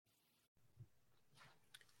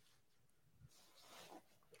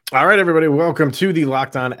All right, everybody, welcome to the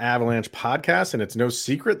Locked On Avalanche podcast. And it's no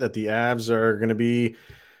secret that the Avs are going to be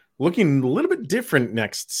looking a little bit different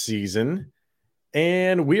next season.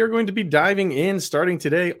 And we are going to be diving in starting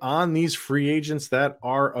today on these free agents that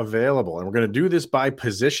are available. And we're going to do this by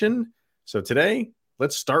position. So today,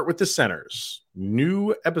 let's start with the centers.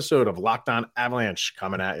 New episode of Locked On Avalanche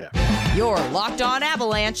coming at you. Your Locked On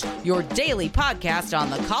Avalanche, your daily podcast on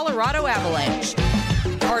the Colorado Avalanche.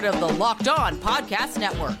 Part of the Locked On Podcast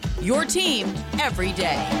Network, your team every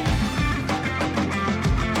day.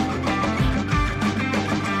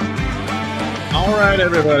 All right,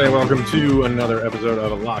 everybody, welcome to another episode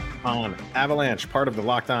of Locked On Avalanche, part of the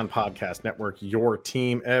Locked On Podcast Network, your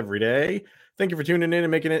team every day. Thank you for tuning in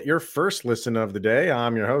and making it your first listen of the day.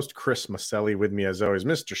 I'm your host, Chris Maselli. With me, as always,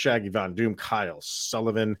 Mr. Shaggy Von Doom, Kyle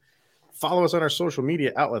Sullivan. Follow us on our social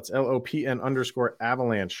media outlets,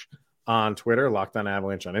 LOPN_Avalanche on Twitter, Locked On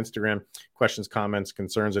Avalanche on Instagram. Questions, comments,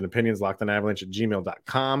 concerns, and opinions,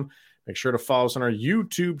 lockedonavalanche@gmail.com. Make sure to follow us on our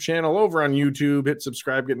YouTube channel over on YouTube. Hit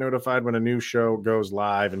subscribe, get notified when a new show goes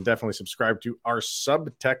live, and definitely subscribe to our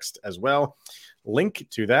subtext as well. Link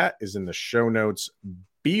to that is in the show notes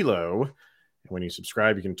below. And when you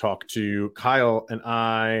subscribe, you can talk to Kyle and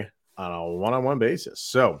I on a one-on-one basis.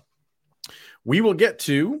 So we will get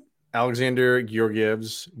to Alexander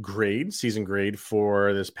Georgiev's season grade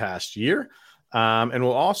for this past year. And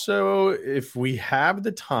we'll also, if we have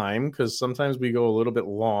the time, because sometimes we go a little bit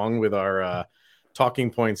long with our talking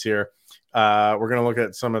points here, we're going to look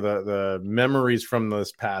at some of the memories from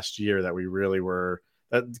this past year that we really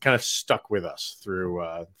that kind of stuck with us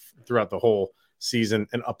throughout the whole season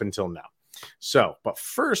and up until now. So, but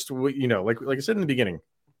first, like I said in the beginning,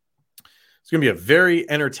 it's going to be a very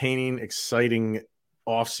entertaining, exciting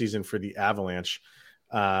offseason for the Avalanche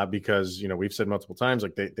because, we've said multiple times,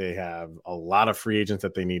 like they have a lot of free agents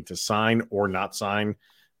that they need to sign or not sign.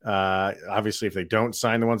 Obviously, if they don't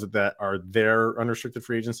sign the ones that are their unrestricted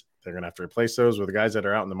free agents, they're going to have to replace those with the guys that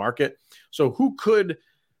are out in the market. So who could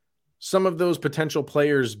some of those potential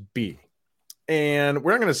players be? And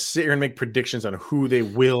we're not going to sit here and make predictions on who they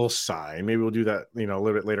will sign. Maybe we'll do that, a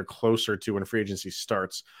little bit later, closer to when free agency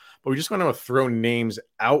starts. But we just want to throw names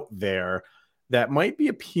out there that might be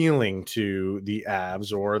appealing to the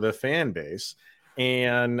Avs or the fan base.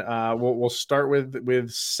 And we'll start with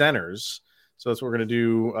centers. So that's what we're going to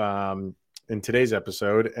do in today's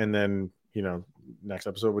episode. And then, next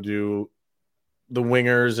episode we'll do the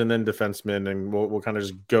wingers and then defensemen, and we'll kind of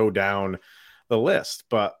just go down the list.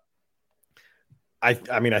 But I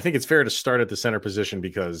think it's fair to start at the center position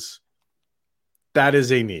because that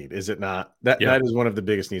is a need, is it not? That is one of the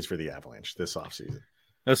biggest needs for the Avalanche this offseason.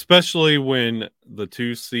 Especially when the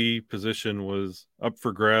 2C position was up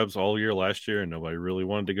for grabs all year last year and nobody really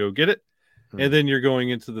wanted to go get it. And then you're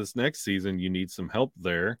going into this next season, you need some help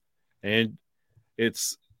there. And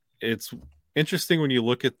it's interesting when you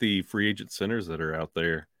look at the free agent centers that are out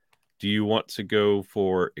there. Do you want to go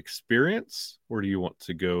for experience or do you want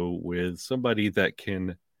to go with somebody that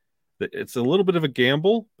it's a little bit of a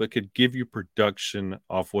gamble, but could give you production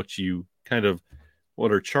off what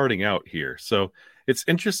are charting out here? So it's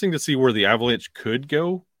interesting to see where the Avalanche could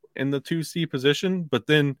go in the 2C position, but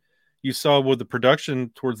then you saw with the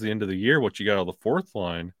production towards the end of the year, what you got on the fourth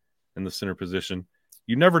line in the center position.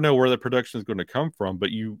 You never know where the production is going to come from,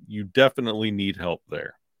 but you definitely need help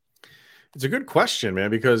there. It's a good question,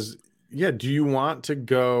 man, because do you want to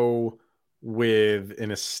go with an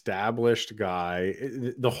established guy?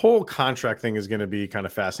 The whole contract thing is going to be kind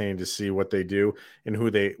of fascinating to see what they do and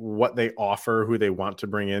what they offer, who they want to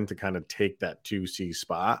bring in to kind of take that 2C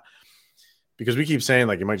spot. Because we keep saying,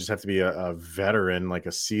 like, it might just have to be a veteran, like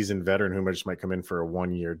a seasoned veteran who might come in for a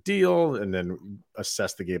 1-year deal and then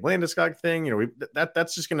assess the Gabe Landeskog thing.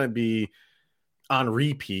 That's just going to be on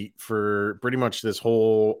repeat for pretty much this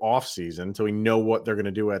whole offseason until we know what they're going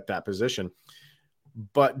to do at that position.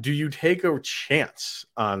 But do you take a chance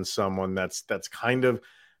on someone that's kind of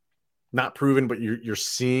not proven, but you're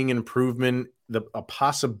seeing improvement, a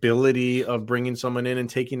possibility of bringing someone in and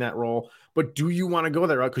taking that role? But do you want to go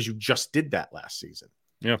that route because you just did that last season?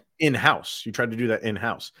 Yeah, in-house. You tried to do that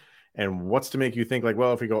in-house. And what's to make you think like,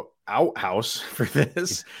 well, if we go out-house for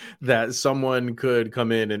this, that someone could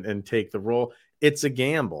come in and take the role? It's a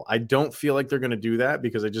gamble. I don't feel like they're going to do that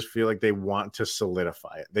because I just feel like they want to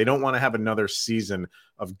solidify it. They don't want to have another season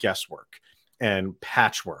of guesswork and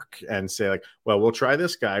patchwork and say like, well, we'll try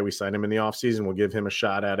this guy. We signed him in the offseason. We'll give him a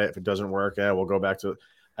shot at it. If it doesn't work, we'll go back to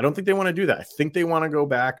 – I don't think they want to do that. I think they want to go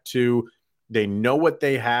back to – they know what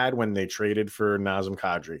they had when they traded for Nazem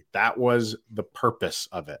Kadri. That was the purpose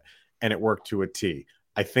of it, and it worked to a T.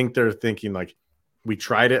 I think they're thinking like, we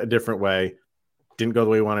tried it a different way. didn't go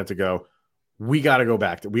the way we wanted it to go. We got to go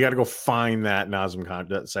back. We got to go find that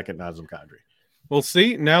second Nazem Kadri. Well,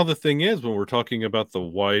 see, now the thing is, when we're talking about the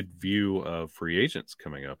wide view of free agents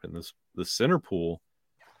coming up in the center pool,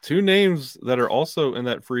 two names that are also in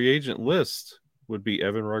that free agent list would be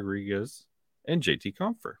Evan Rodriguez and JT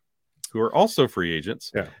Compher, who are also free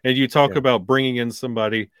agents. Yeah. And you talk about bringing in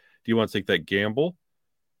somebody. Do you want to take that gamble?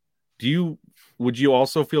 Would you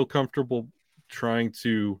also feel comfortable trying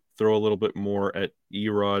to throw a little bit more at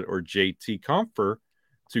Erod or JT Compher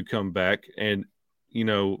to come back? And,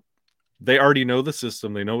 they already know the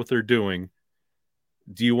system. They know what they're doing.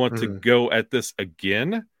 Do you want to go at this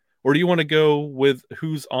again? Or do you want to go with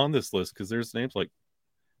who's on this list? Because there's names like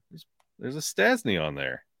there's a Stasny on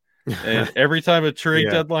there. And every time a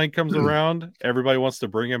trade deadline comes around, everybody wants to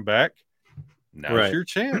bring him back. Now's your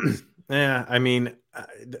chance. Yeah, I mean,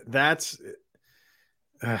 that's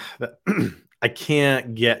I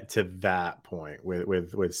can't get to that point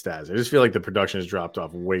with Stas. I just feel like the production has dropped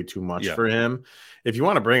off way too much for him. If you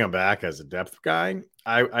want to bring him back as a depth guy,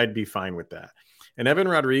 I'd be fine with that. And Evan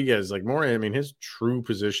Rodriguez, his true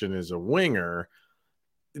position is a winger.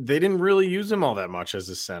 They didn't really use him all that much as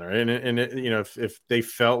a center. And if they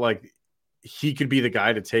felt like he could be the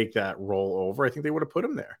guy to take that role over, I think they would have put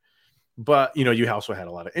him there. But, you also had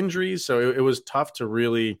a lot of injuries. So it was tough to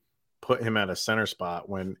really put him at a center spot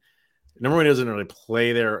when number one, he doesn't really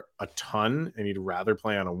play there a ton and he'd rather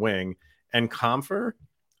play on a wing. And Compher,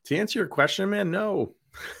 to answer your question, man, no.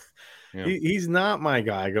 Yeah. He's not my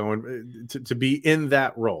guy going to be in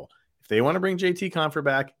that role. If they want to bring JT Compher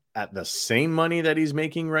back at the same money that he's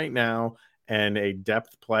making right now and a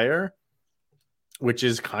depth player, which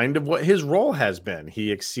is kind of what his role has been.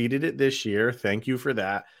 He exceeded it this year. Thank you for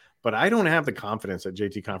that. But I don't have the confidence that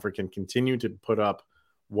JT Compher can continue to put up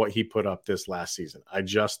what he put up this last season. I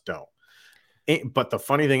just don't. But the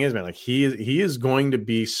funny thing is, man, he is going to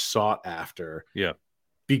be sought after. Yeah.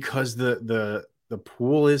 Because the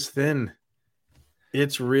pool is thin.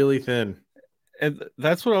 It's really thin. And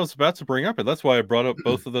that's what I was about to bring up. And that's why I brought up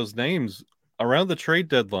both of those names around the trade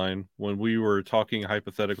deadline when we were talking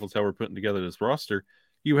hypotheticals, how we're putting together this roster.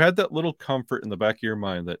 You had that little comfort in the back of your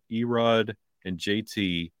mind that Erod and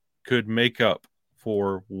JT could make up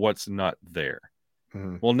for what's not there.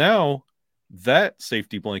 Mm-hmm. Well, now that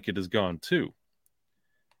safety blanket is gone too.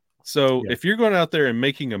 So if you're going out there and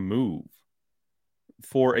making a move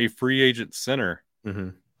for a free agent center,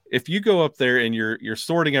 if you go up there and you're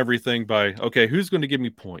sorting everything by, okay, who's going to give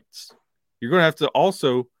me points? You're going to have to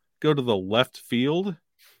also go to the left field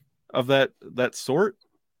of that sort.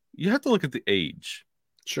 You have to look at the age.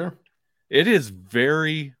 Sure. It is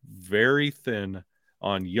very, very thin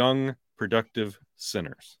on young, productive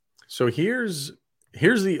centers. So here's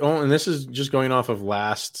the only, and this is just going off of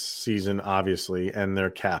last season, obviously, and their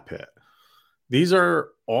cap hit. These are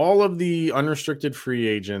all of the unrestricted free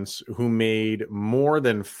agents who made more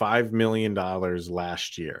than $5 million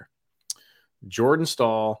last year. Jordan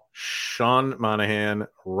Staal, Sean Monahan,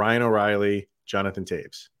 Ryan O'Reilly, Jonathan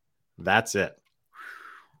Taves. That's it.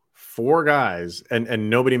 4 guys, and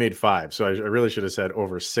nobody made 5. So I really should have said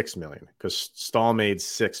over 6 million because Staal made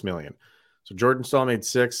 6 million. So Jordan Staal made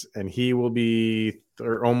 6, and he will be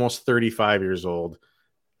almost 35 years old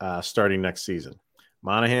starting next season.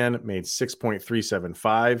 Monahan made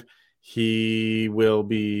 6.375. He will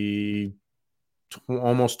be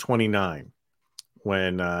almost 29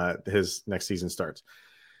 when his next season starts.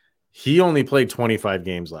 He only played 25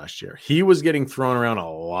 games last year. He was getting thrown around a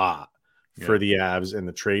lot for the Avs in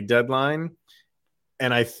the trade deadline.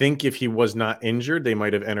 And I think if he was not injured, they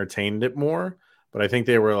might have entertained it more. But I think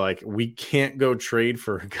they were like, we can't go trade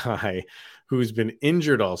for a guy who's been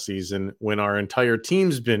injured all season when our entire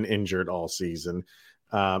team's been injured all season.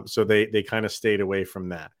 So they kind of stayed away from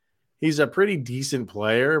that. He's a pretty decent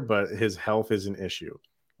player, but his health is an issue.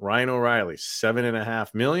 Ryan O'Reilly,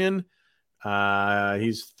 $7.5 million.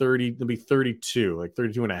 He's 30, he'll be 32, like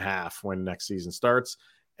 32 and a half when next season starts.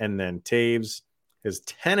 And then Taves is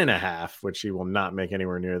 10.5, which he will not make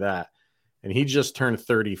anywhere near that. And he just turned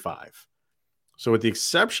 35. So with the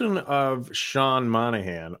exception of Sean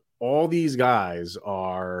Monahan, all these guys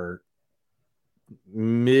are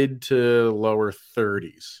mid to lower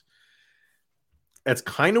 30s. That's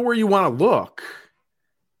kind of where you want to look.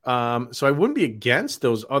 So I wouldn't be against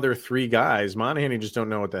those other 3 guys. Monahan, you just don't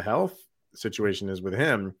know what the health situation is with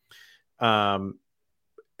him.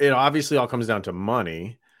 It obviously all comes down to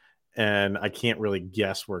money. And I can't really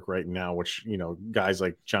guesswork right now, which, guys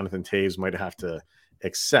like Jonathan Taves might have to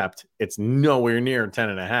accept. It's nowhere near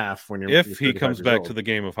 10.5 when if he comes back to the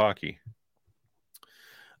game of hockey.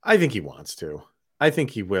 I think he wants to. I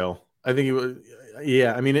think he will. I think he will.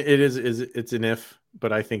 Yeah, I mean, it's an if,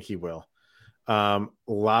 but I think he will. A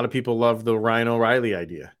lot of people love the Ryan O'Reilly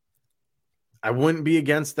idea. I wouldn't be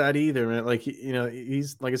against that either, man. Like,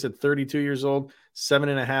 he's, like I said, 32 years old,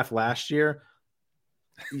 7.5 last year.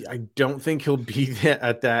 I don't think he'll be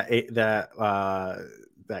at that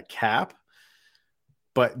cap,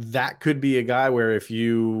 but that could be a guy where if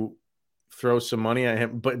you throw some money at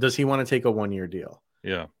him, but does he want to take a 1-year deal?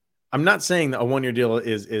 Yeah. I'm not saying that a 1-year deal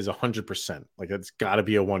is 100%. Like, it's got to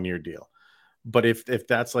be a 1-year deal. But if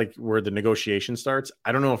that's like where the negotiation starts,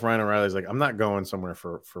 I don't know if Ryan O'Reilly's like, I'm not going somewhere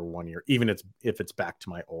for 1 year, even if it's back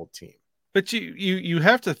to my old team. But you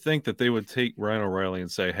have to think that they would take Ryan O'Reilly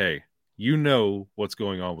and say, hey, you know what's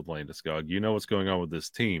going on with Landeskog. You know what's going on with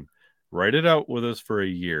this team. Write it out with us for a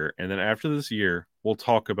year. And then after this year, we'll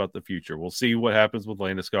talk about the future. We'll see what happens with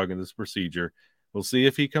Landeskog in this procedure. We'll see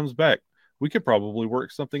if he comes back. We could probably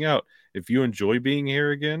work something out. If you enjoy being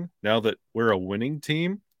here again, now that we're a winning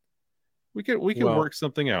team, we can work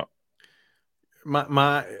something out.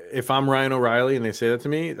 If I'm Ryan O'Reilly and they say that to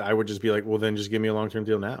me, I would just be like, well, then just give me a long-term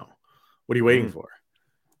deal now. What are you waiting for?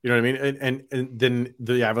 You know what I mean? And then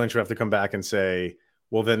the Avalanche would have to come back and say,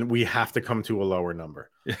 well, then we have to come to a lower number.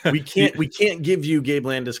 We can't give you Gabe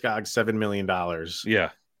Landeskog $7 million.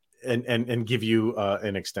 Yeah. And give you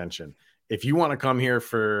an extension. If you want to come here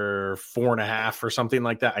for 4.5 or something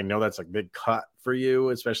like that, I know that's a big cut for you,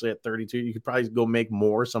 especially at 32. You could probably go make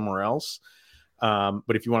more somewhere else.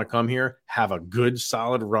 But if you want to come here, have a good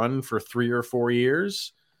solid run for 3 or 4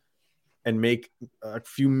 years and make a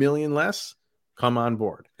few million less, come on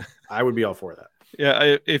board. I would be all for that.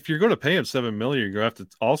 Yeah, if you're going to pay him $7 million, you're going to have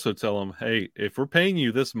to also tell him, hey, if we're paying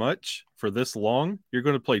you this much for this long, you're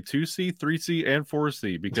going to play 2C, 3C, and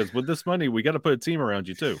 4C, because with this money, we got to put a team around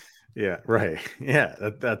you too. Yeah, right. Yeah,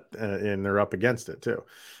 and they're up against it too.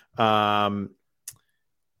 All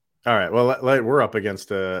right. Well, we're up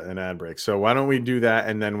against an ad break, so why don't we do that,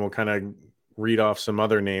 and then we'll kind of read off some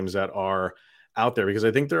other names that are out there, because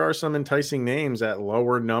I think there are some enticing names at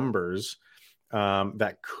lower numbers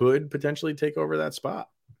that could potentially take over that spot.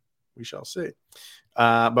 We shall see.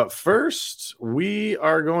 But first, we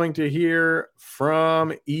are going to hear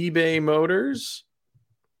from eBay Motors.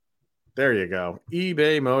 There you go.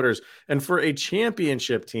 eBay Motors. And for a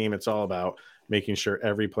championship team, it's all about making sure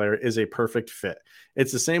every player is a perfect fit.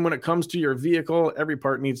 It's the same when it comes to your vehicle. Every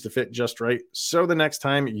part needs to fit just right. So the next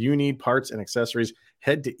time you need parts and accessories,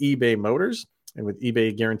 head to eBay Motors. And with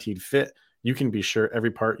eBay Guaranteed Fit, you can be sure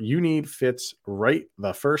every part you need fits right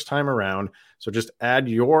the first time around. So just add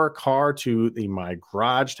your car to the My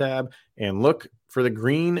Garage tab and look for the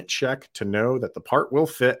green check to know that the part will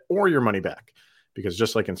fit or your money back. Because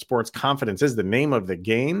just like in sports, confidence is the name of the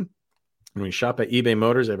game. When we shop at eBay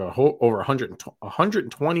Motors, they have over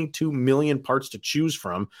 122 million parts to choose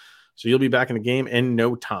from. So you'll be back in the game in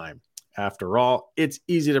no time. After all, it's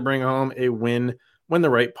easy to bring home a win when the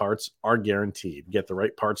right parts are guaranteed. Get the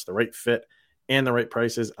right parts, the right fit, and the right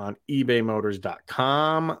prices on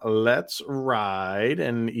ebaymotors.com. Let's ride.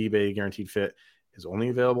 And eBay Guaranteed Fit is only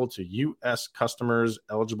available to U.S. customers,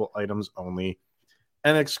 eligible items only,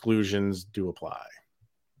 and exclusions do apply.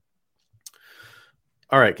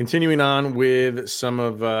 All right, continuing on with some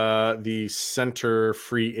of the center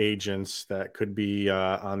free agents that could be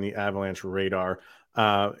on the Avalanche radar.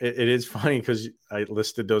 It is funny because I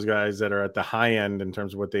listed those guys that are at the high end in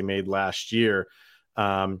terms of what they made last year.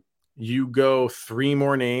 You go 3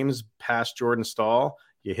 more names past Jordan Staal,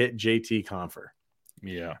 you hit JT Compher.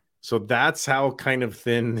 Yeah. So that's how kind of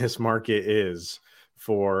thin this market is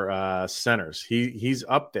for centers. He's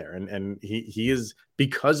up there, and he is,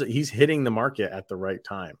 because he's hitting the market at the right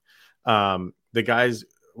time. The guys,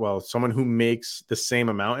 well, someone who makes the same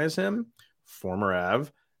amount as him, former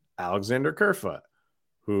Av, Alexander Kerfoot,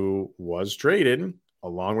 who was traded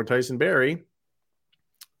along with Tyson Barrie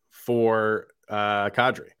for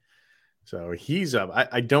Kadri. So he's up.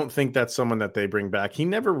 I don't think that's someone that they bring back. He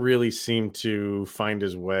never really seemed to find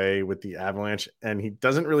his way with the Avalanche, and he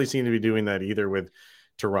doesn't really seem to be doing that either with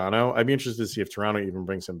Toronto. I'd be interested to see if Toronto even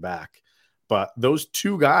brings him back. But those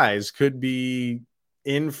 2 guys could be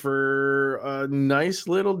in for a nice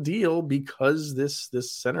little deal because this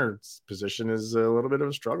center position is a little bit of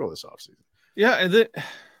a struggle this offseason. Yeah, and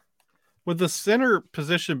with the center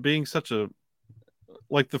position being such a,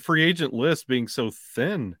 like the free agent list being so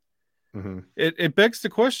thin, it begs the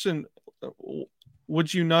question,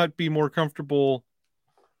 would you not be more comfortable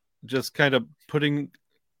just kind of putting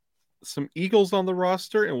some Eagles on the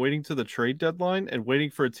roster and waiting to the trade deadline and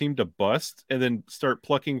waiting for a team to bust and then start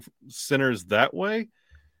plucking centers that way?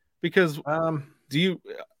 Because do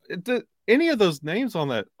any of those names on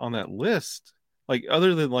that list, like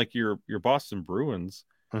other than like your Boston Bruins,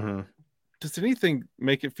 Mm-hmm. does anything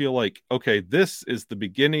make it feel like, okay, this is the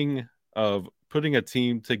beginning of putting a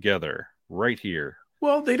team together right here?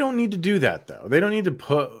 Well, they don't need to do that though. They don't need to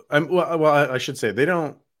put. I should say they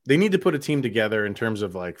don't. They need to put a team together in terms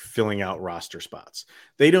of like filling out roster spots.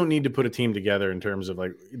 They don't need to put a team together in terms of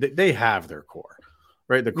like they have their core,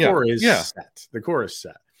 right? The core is set. The core is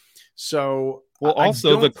set. So well,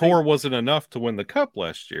 also the core think... wasn't enough to win the cup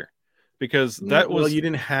last year because that was... Well, you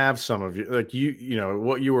didn't have some of you like you know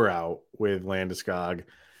what you were out with Landeskog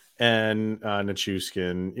and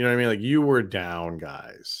Nichushkin. You know what I mean? Like you were down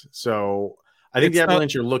guys. So I think the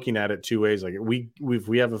Avalanche are looking at it two ways. Like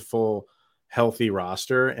we have a full healthy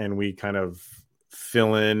roster and we kind of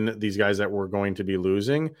fill in these guys that we're going to be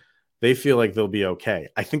losing. They feel like they'll be okay.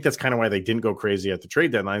 I think that's kind of why they didn't go crazy at the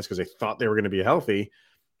trade deadlines, because they thought they were going to be healthy,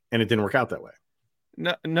 and it didn't work out that way.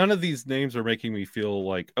 None of these names are making me feel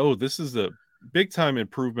like, oh, this is a big time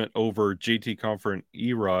improvement over JT Compher and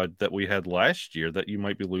Erod that we had last year that you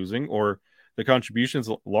might be losing, or the contributions.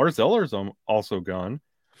 Lars Eller's also gone.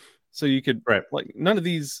 So you could, like, none of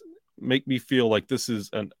these make me feel like this is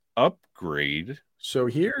an upgrade. So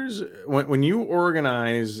here's when you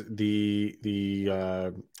organize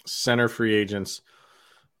the center free agents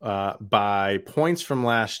by points from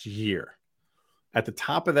last year. At the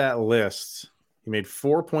top of that list, he made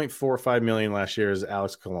 $4.45 million last year as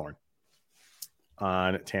Alex Killorn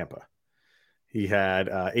on Tampa. He had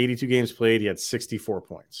 82 games played. He had 64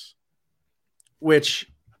 points, which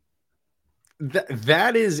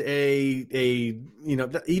that is even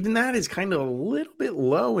that is kind of a little bit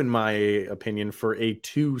low in my opinion for a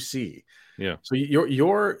 2C. Yeah. So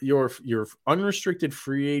your unrestricted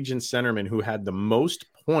free agent centerman who had the most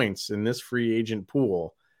points in this free agent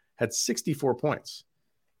pool had 64 points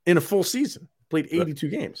in a full season, played 82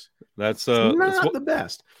 games. That's not the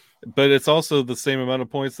best. But it's also the same amount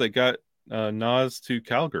of points that got Nas to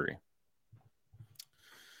Calgary.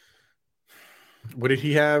 What did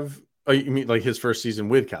he have? Oh, you mean like his first season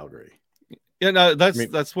with Calgary? Yeah, no,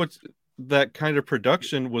 that's what that kind of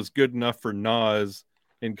production was good enough for Nas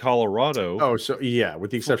in Colorado. Oh, so yeah, with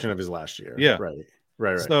the exception of his last year. Yeah.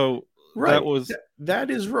 Right. So that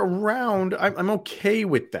is around. I'm okay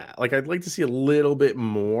with that. Like I'd like to see a little bit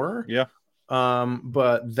more. Yeah.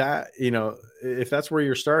 But that, if that's where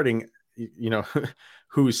you're starting,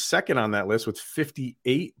 who's second on that list with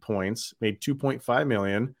 58 points, made $2.5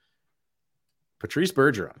 million. Patrice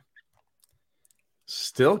Bergeron.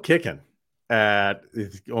 Still kicking at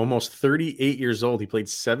almost 38 years old. He played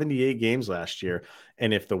 78 games last year.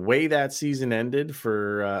 And if the way that season ended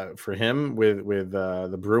for him with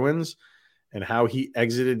the Bruins and how he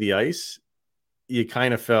exited the ice, you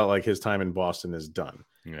kind of felt like his time in Boston is done.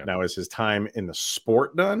 Yeah. Now, is his time in the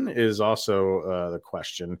sport done is also the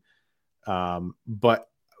question. But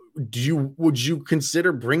would you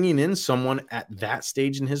consider bringing in someone at that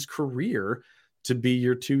stage in his career to be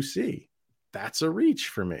your 2C? That's a reach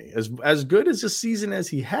for me. As good as a season as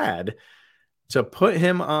he had, to put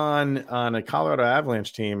him on a Colorado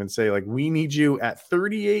Avalanche team and say, like, we need you at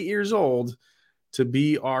 38 years old to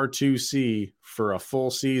be our 2C for a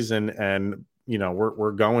full season, and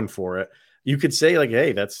we're going for it. You could say, like,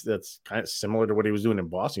 hey, that's kind of similar to what he was doing in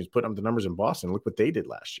Boston. He's putting up the numbers in Boston. Look what they did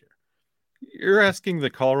last year. You're asking the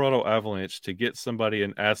Colorado Avalanche to get somebody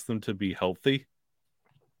and ask them to be healthy?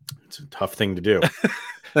 It's a tough thing to do.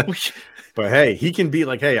 But hey, he can be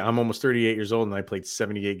like, hey, I'm almost 38 years old and I played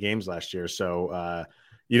 78 games last year. So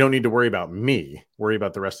you don't need to worry about me. Worry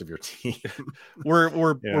about the rest of your team.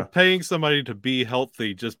 We're paying somebody to be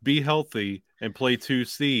healthy. Just be healthy and play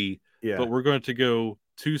 2C. Yeah. But we're going to go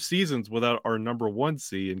 2 seasons without our number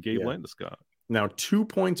 1C and Gabe Landeskog. Now 2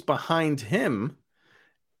 points behind him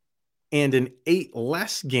and in 8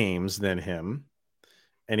 less games than him.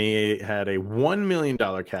 And he had a $1 million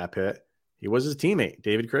cap hit. He was his teammate,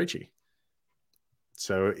 David Krejci.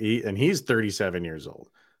 So he's 37 years old.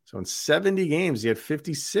 So in 70 games, he had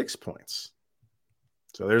 56 points.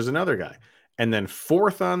 So there's another guy. And then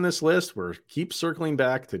fourth on this list, keep circling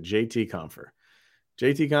back to JT Compher.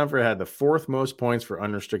 JT Compher had the 4th most points for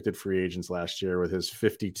unrestricted free agents last year with his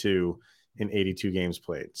 52 in 82 games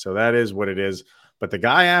played. So that is what it is. But the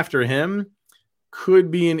guy after him could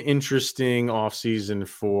be an interesting offseason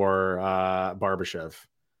for Barbashev.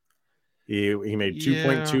 He made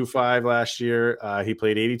 2.25 last year. He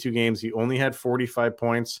played 82 games. He only had 45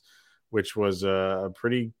 points, which was a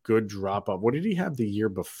pretty good drop up. What did he have the year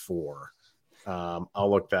before? I'll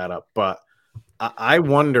look that up. But I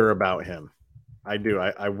wonder about him. I do.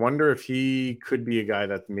 I wonder if he could be a guy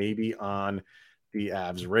that's maybe on the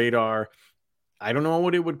Avs radar. I don't know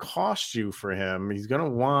what it would cost you for him. He's going to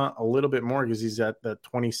want a little bit more because he's at that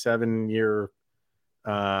 27-year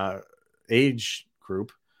age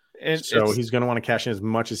group. And so he's going to want to cash in as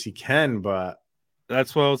much as he can, but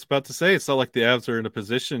that's what I was about to say. It's not like the Avs are in a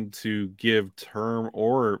position to give term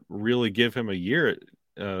or really give him a year at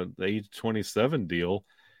the age 27 deal.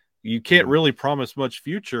 You can't really promise much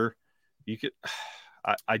future. You could.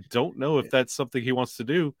 I don't know if that's something he wants to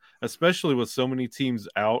do, especially with so many teams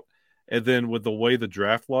out. And then with the way the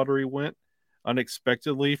draft lottery went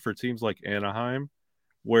unexpectedly for teams like Anaheim,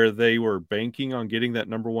 where they were banking on getting that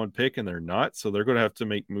number 1 pick and they're not. So they're going to have to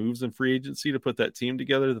make moves in free agency to put that team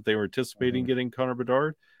together that they were anticipating getting Connor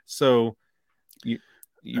Bedard. So you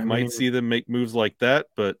might see them make moves like that,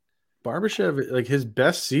 but Barbashev, like his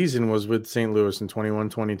best season was with St. Louis in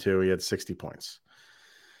 21-22. He had 60 points.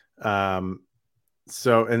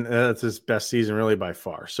 So, and that's his best season really by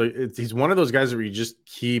far. So he's one of those guys where you just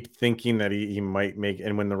keep thinking that he might make,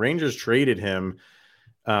 and when the Rangers traded him,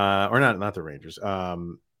 or not the Rangers.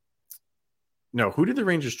 No, who did the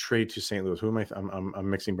Rangers trade to St. Louis? Who am I? I'm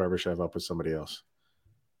mixing Barbashev up with somebody else.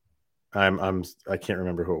 I can't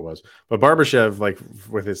remember who it was, but Barbashev, like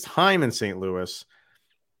with his time in St. Louis,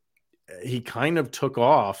 he kind of took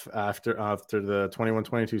off after the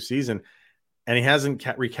 21-22 season, and he hasn't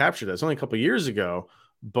recaptured that. It's only a couple of years ago,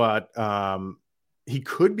 but he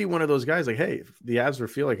could be one of those guys. Like, hey, if the Avs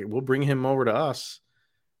would feel like it, we'll bring him over to us,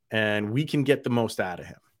 and we can get the most out of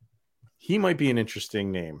him. He might be an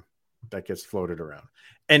interesting name that gets floated around.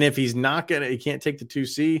 And if he's not he can't take the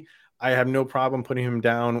 2C, I have no problem putting him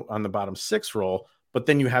down on the bottom 6 role. But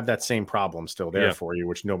then you have that same problem still there for you,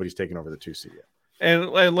 which nobody's taken over the 2C yet.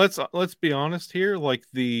 And let's be honest here, like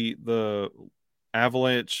the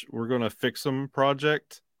Avalanche, we're going to fix them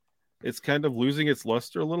project, it's kind of losing its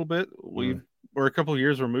luster a little bit. We're a couple of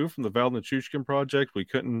years removed from the Val Nichushkin project. We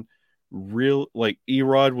couldn't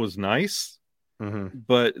Erod was nice,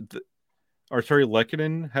 but Arturi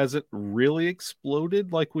Lehkonen hasn't really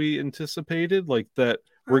exploded like we anticipated. Like that,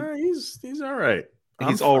 he's all right.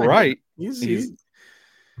 He's all right.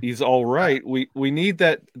 He's all right. We need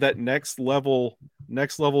that next level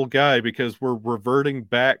guy, because we're reverting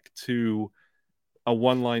back to a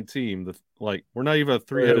one-line team. We're not even a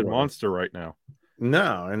three-headed monster right now.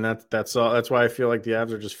 No, and that's all. That's why I feel like the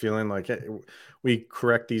Avs are just feeling like, hey, we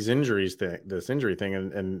correct this injury thing,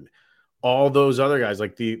 and all those other guys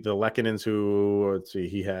like the Lehkonens, who, let's see,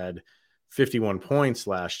 he had 51 points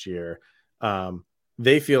last year.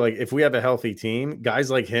 They feel like if we have a healthy team, guys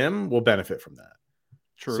like him will benefit from that.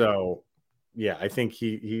 True. So, yeah, I think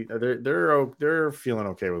they're feeling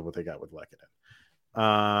okay with what they got with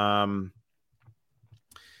Lehkonen.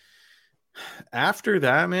 After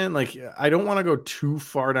that, man, like I don't want to go too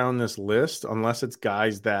far down this list unless it's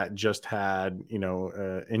guys that just had,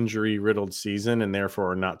 injury riddled season and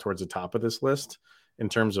therefore are not towards the top of this list in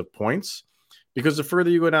terms of points. Because the further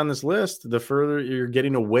you go down this list, the further you're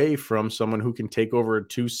getting away from someone who can take over a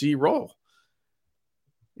 2C role.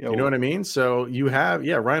 You know what I mean? So you have,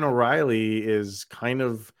 Ryan O'Reilly is kind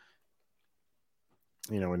of,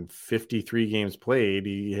 in 53 games played,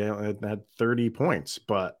 he had 30 points,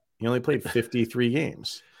 but he only played 53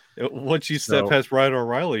 games. Once you step past Ryan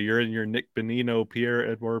O'Reilly, you're in your Nick Bonino,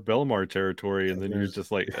 Pierre-Edouard Bellemare territory, and then you're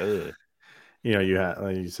just like, ugh. You had,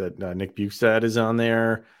 like you said, Nick Bukestad is on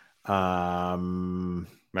there.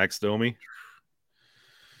 Max Domi.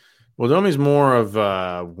 Well, Domi's more of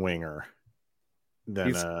a winger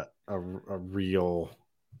than a real.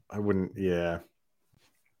 I wouldn't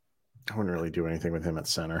really do anything with him at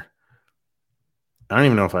center. I don't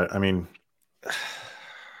even know if I mean,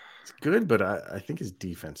 it's good, but I think his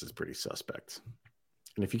defense is pretty suspect.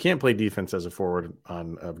 And if you can't play defense as a forward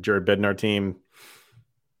on a Jared Bednar team,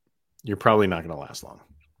 you're probably not going to last long.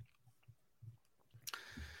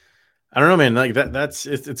 I don't know, man. Like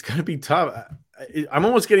it's going to be tough. I'm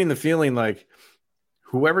almost getting the feeling like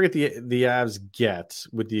whoever the Avs get,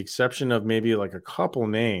 with the exception of maybe like a couple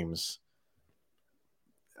names,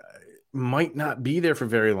 might not be there for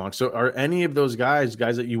very long. So are any of those guys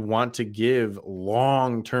that you want to give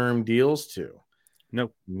long-term deals to?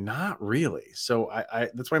 No, not really. So I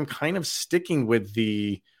that's why I'm kind of sticking with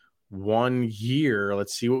the 1 year.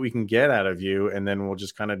 Let's see what we can get out of you. And then we'll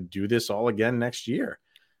just kind of do this all again next year.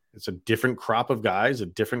 It's a different crop of guys, a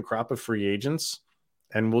different crop of free agents.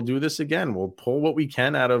 And we'll do this again. We'll pull what we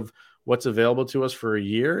can out of what's available to us for a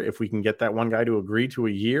year. If we can get that one guy to agree to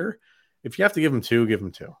a year, if you have to give him 2, give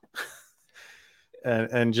him 2.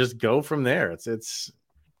 and just go from there.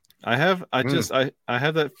 I have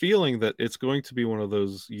that feeling that it's going to be one of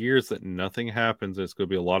those years that nothing happens. It's going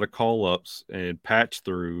to be a lot of call ups and patch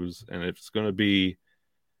throughs, and it's going to be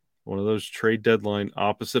one of those trade deadline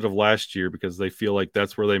opposite of last year because they feel like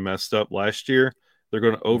that's where they messed up last year. They're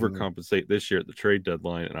going to overcompensate this year at the trade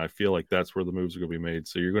deadline, and I feel like that's where the moves are going to be made.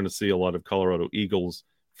 So you're going to see a lot of Colorado Eagles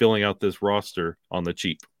filling out this roster on the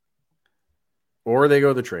cheap. Or they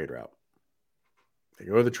go the trade route. They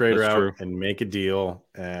go the trade route true. and make a deal.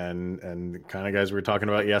 And kind of guys we were talking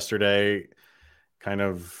about yesterday, kind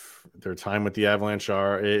of their time with the Avalanche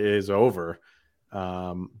is over.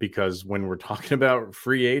 Because when we're talking about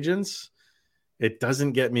free agents, it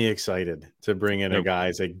doesn't get me excited to bring in a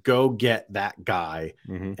guy, say, go get that guy,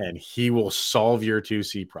 and he will solve your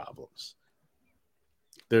 2C problems.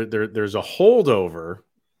 There's a holdover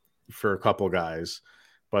for a couple guys,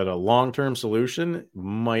 but a long-term solution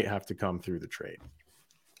might have to come through the trade.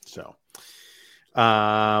 So,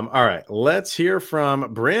 all right, let's hear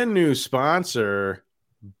from brand new sponsor,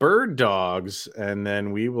 Bird Dogs, and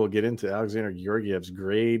then we will get into Alexander Georgiev's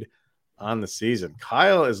grade on the season.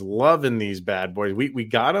 Kyle is loving these bad boys. We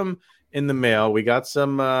got them in the mail. We got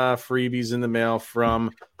some freebies in the mail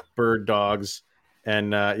from Bird Dogs,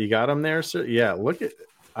 and you got them there, sir. Yeah, look at.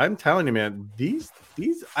 I'm telling you, man. These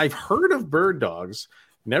I've heard of Bird Dogs,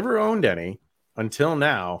 never owned any until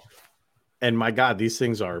now, and my God, these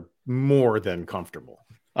things are more than comfortable.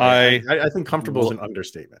 I think comfortable is an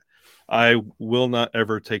understatement. I will not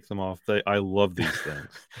ever take them off. I love these things.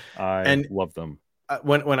 I love them.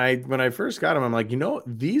 When I first got them, I'm like,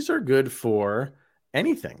 these are good for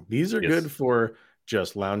anything. These are good for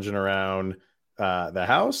just lounging around the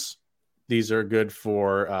house. These are good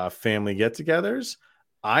for family get-togethers.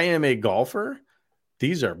 I am a golfer.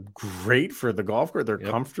 These are great for the golf course. They're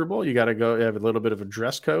comfortable. You got to go have a little bit of a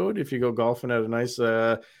dress code if you go golfing at a nice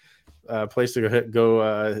place to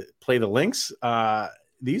go play the links.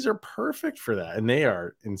 These are perfect for that, and they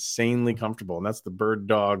are insanely comfortable. And that's the Bird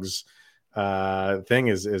Dogs thing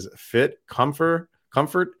is fit, comfort,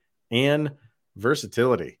 and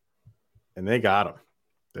versatility. And they got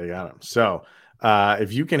them. So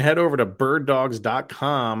if you can head over to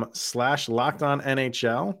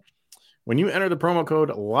birddogs.com/LockedOnNHL, when you enter the promo code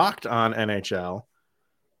LockedOnNHL,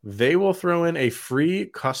 they will throw in a free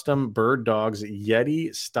custom Bird Dogs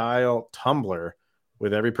Yeti style tumbler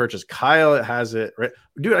with every purchase. Kyle has it right.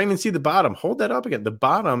 Dude, I didn't even see the bottom. Hold that up again. The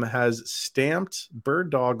bottom has stamped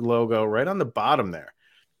Bird Dog logo right on the bottom there.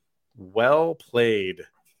 Well played,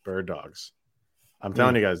 Bird Dogs. I'm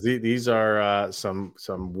telling you guys, these are some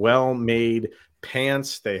well-made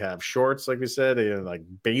pants. They have shorts, like we said. They have like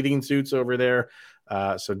bathing suits over there.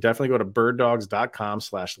 So definitely go to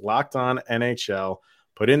birddogs.com/LockedOnNHL.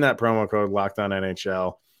 Put in that promo code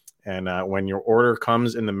LockedOnNHL. And when your order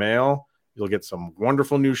comes in the mail, you'll get some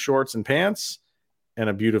wonderful new shorts and pants and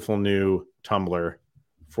a beautiful new tumbler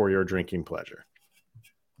for your drinking pleasure.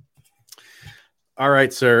 All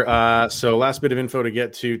right, sir. So last bit of info to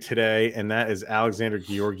get to today, and that is Alexander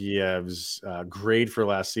Georgiev's grade for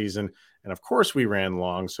last season. And, of course, we ran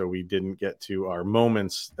long, so we didn't get to our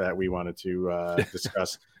moments that we wanted to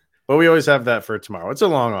discuss. But we always have that for tomorrow. It's a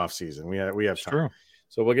long off season. We have time. True.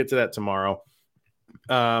 So we'll get to that tomorrow.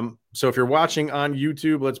 So if you're watching on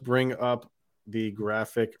YouTube, let's bring up the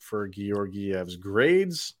graphic for Georgiev's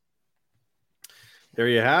grades. There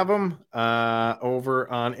you have them.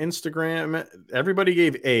 Over on Instagram, everybody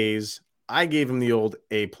gave A's. I gave him the old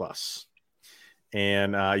A+.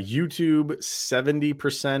 And YouTube,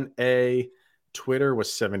 70% A. Twitter was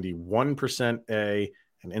 71% A.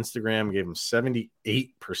 And Instagram gave him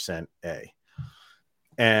 78% A.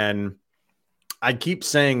 And I keep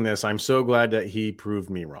saying this. I'm so glad that he proved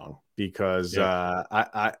me wrong because if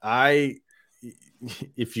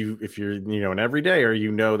you're an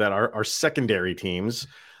everydayer, that our secondary teams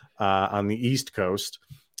on the East Coast,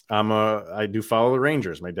 I do follow the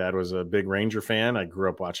Rangers. My dad was a big Ranger fan. I grew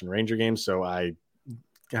up watching Ranger games, so I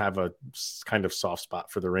have a kind of soft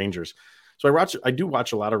spot for the Rangers. So I do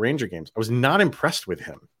watch a lot of Ranger games. I was not impressed with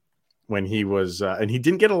him when he was, and he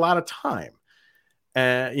didn't get a lot of time.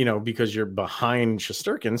 Because you're behind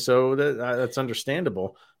Shesterkin, so that's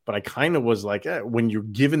understandable. But I kind of was like, when you're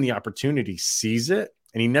given the opportunity, seize it.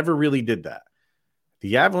 And he never really did that.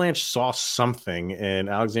 The Avalanche saw something in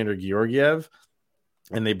Alexander Georgiev,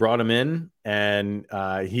 and they brought him in. And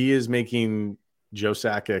he is making Joe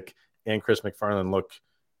Sakic and Chris McFarland look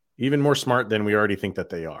even more smart than we already think that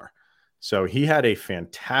they are. So he had a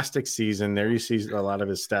fantastic season. There you see a lot of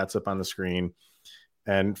his stats up on the screen.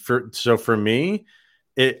 And for me,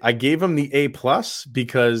 I gave him the A+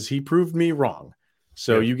 because he proved me wrong.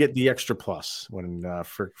 So you get the extra plus when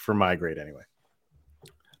for my grade anyway.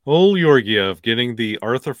 Old Georgiev getting the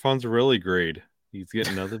Arthur Fonzarelli grade. He's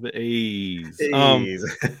getting another A's.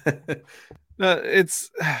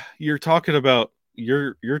 You're talking about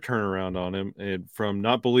your turnaround on him, and from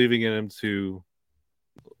not believing in him to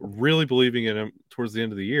really believing in him towards the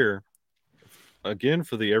end of the year. Again,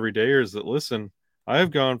 for the everydayers that listen, I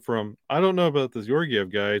have gone from I don't know about this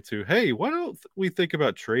Georgiev guy to hey, why don't we think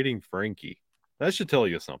about trading Frankie? That should tell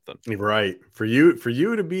you something, right? For you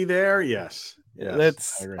to be there, yes.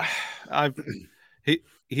 That's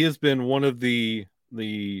he has been one of the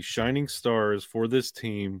shining stars for this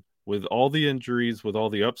team with all the injuries, with all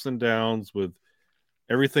the ups and downs, with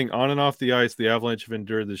everything on and off the ice the Avalanche have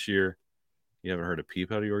endured this year. You haven't heard a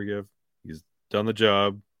peep out of Georgiev. He's done the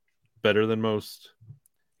job better than most.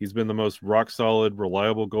 He's been the most rock solid,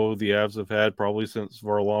 reliable goalie the Avs have had probably since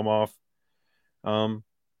Varlamov.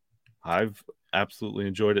 I've absolutely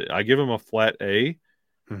enjoyed it. I give him a flat A.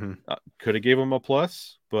 Mm-hmm. Could have gave him a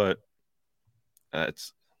plus, but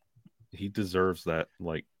he deserves that.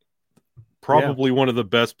 Like probably one of the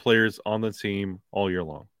best players on the team all year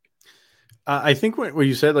long. I think what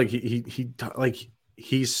you said, like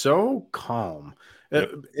he's so calm.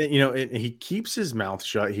 Yep. He keeps his mouth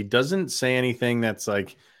shut. He doesn't say anything that's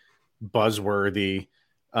like buzzworthy.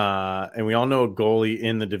 And we all know a goalie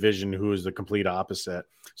in the division who is the complete opposite.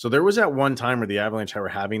 So there was that one time where the Avalanche were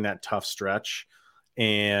having that tough stretch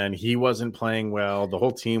and he wasn't playing well. The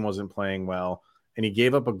whole team wasn't playing well. And he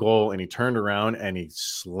gave up a goal and he turned around and he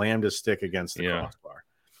slammed his stick against the crossbar.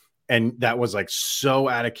 And that was like so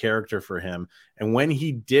out of character for him. And when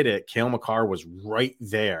he did it, Cale Makar was right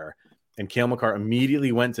there. And Cale Makar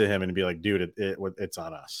immediately went to him and be like, dude, it's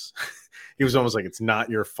on us. He was almost like, it's not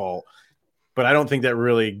your fault. But I don't think that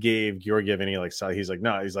really gave Georgiev any like, so he's like,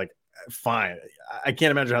 no, he's like, fine. I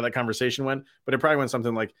can't imagine how that conversation went, but it probably went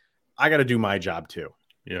something like, I got to do my job too.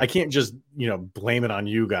 Yeah. I can't just, blame it on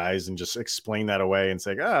you guys and just explain that away and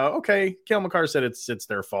say, oh, okay. Cale Makar said it's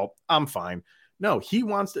their fault. I'm fine. No, he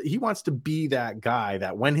wants to be that guy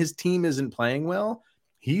that when his team isn't playing well,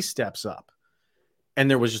 he steps up. And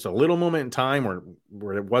there was just a little moment in time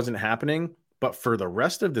where it wasn't happening. But for the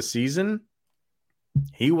rest of the season,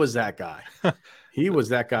 he was that guy. He was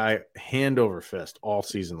that guy hand over fist all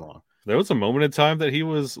season long. There was a moment in time that he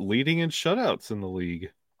was leading in shutouts in the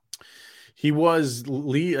league. He was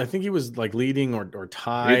I think he was like leading or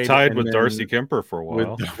tied. He tied with Darcy Kemper for a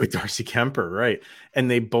while. With Darcy Kemper, right. And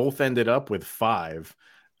they both ended up with 5.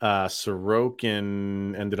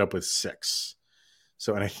 Sorokin ended up with 6.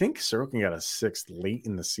 So, and I think Sorokin got a 6th late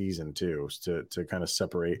in the season too, to kind of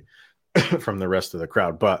separate from the rest of the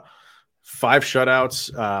crowd. But 5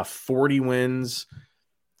 shutouts, 40 wins,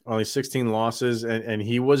 only 16 losses, and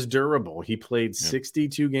he was durable. He played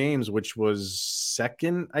 62 games, which was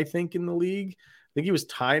second, I think, in the league. I think he was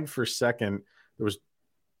tied for second. There was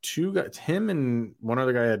 2 guys, him and one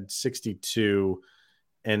other guy had 62,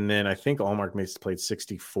 and then I think Allmark played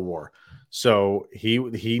 64. So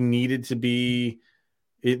he needed to be.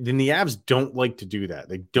 Then the Avs don't like to do that.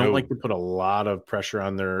 They don't like to put a lot of pressure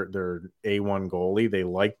on their A1 goalie. They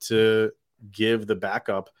like to give the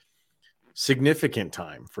backup significant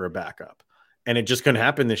time for a backup. And it just couldn't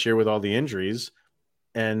happen this year with all the injuries.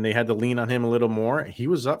 And they had to lean on him a little more. He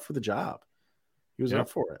was up for the job. He was up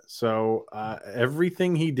for it. So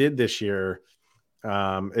everything he did this year,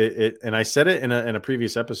 and I said it in a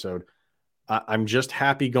previous episode, I'm just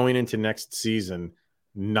happy going into next season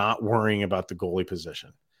not worrying about the goalie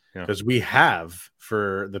position because we have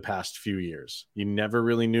for the past few years. You never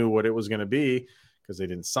really knew what it was going to be because they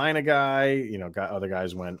didn't sign a guy, other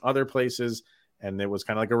guys went other places, and it was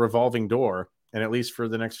kind of like a revolving door. And at least for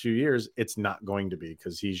the next few years, it's not going to be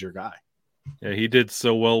because he's your guy. Yeah, he did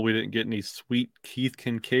so well. We didn't get any sweet Keith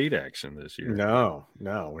Kincaid action this year. No,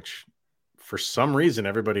 which for some reason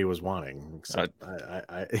everybody was wanting. I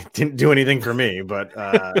it didn't do anything for me, but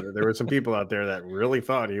there were some people out there that really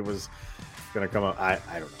thought he was going to come up. I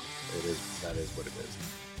don't know. That is what it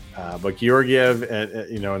is. But Georgiev,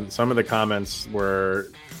 and some of the comments were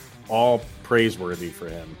all praiseworthy for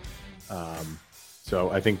him. So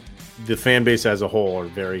I think the fan base as a whole are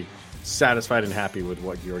very satisfied and happy with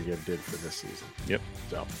what Georgiev did for this season. Yep.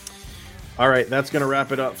 So. All right, that's going to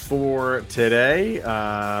wrap it up for today.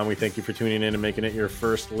 We thank you for tuning in and making it your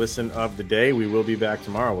first listen of the day. We will be back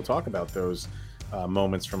tomorrow. We'll talk about those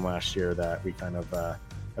moments from last year that we kind of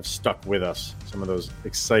have stuck with us, some of those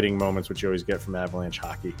exciting moments which you always get from Avalanche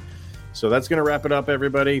hockey. So that's going to wrap it up,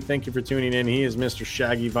 everybody. Thank you for tuning in. He is Mr.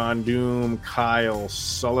 Shaggy Von Doom, Kyle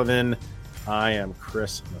Sullivan. I am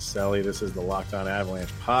Chris Maselli. This is the Locked On Avalanche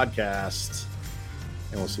podcast,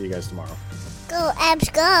 and we'll see you guys tomorrow. Go, Abs,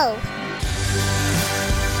 go!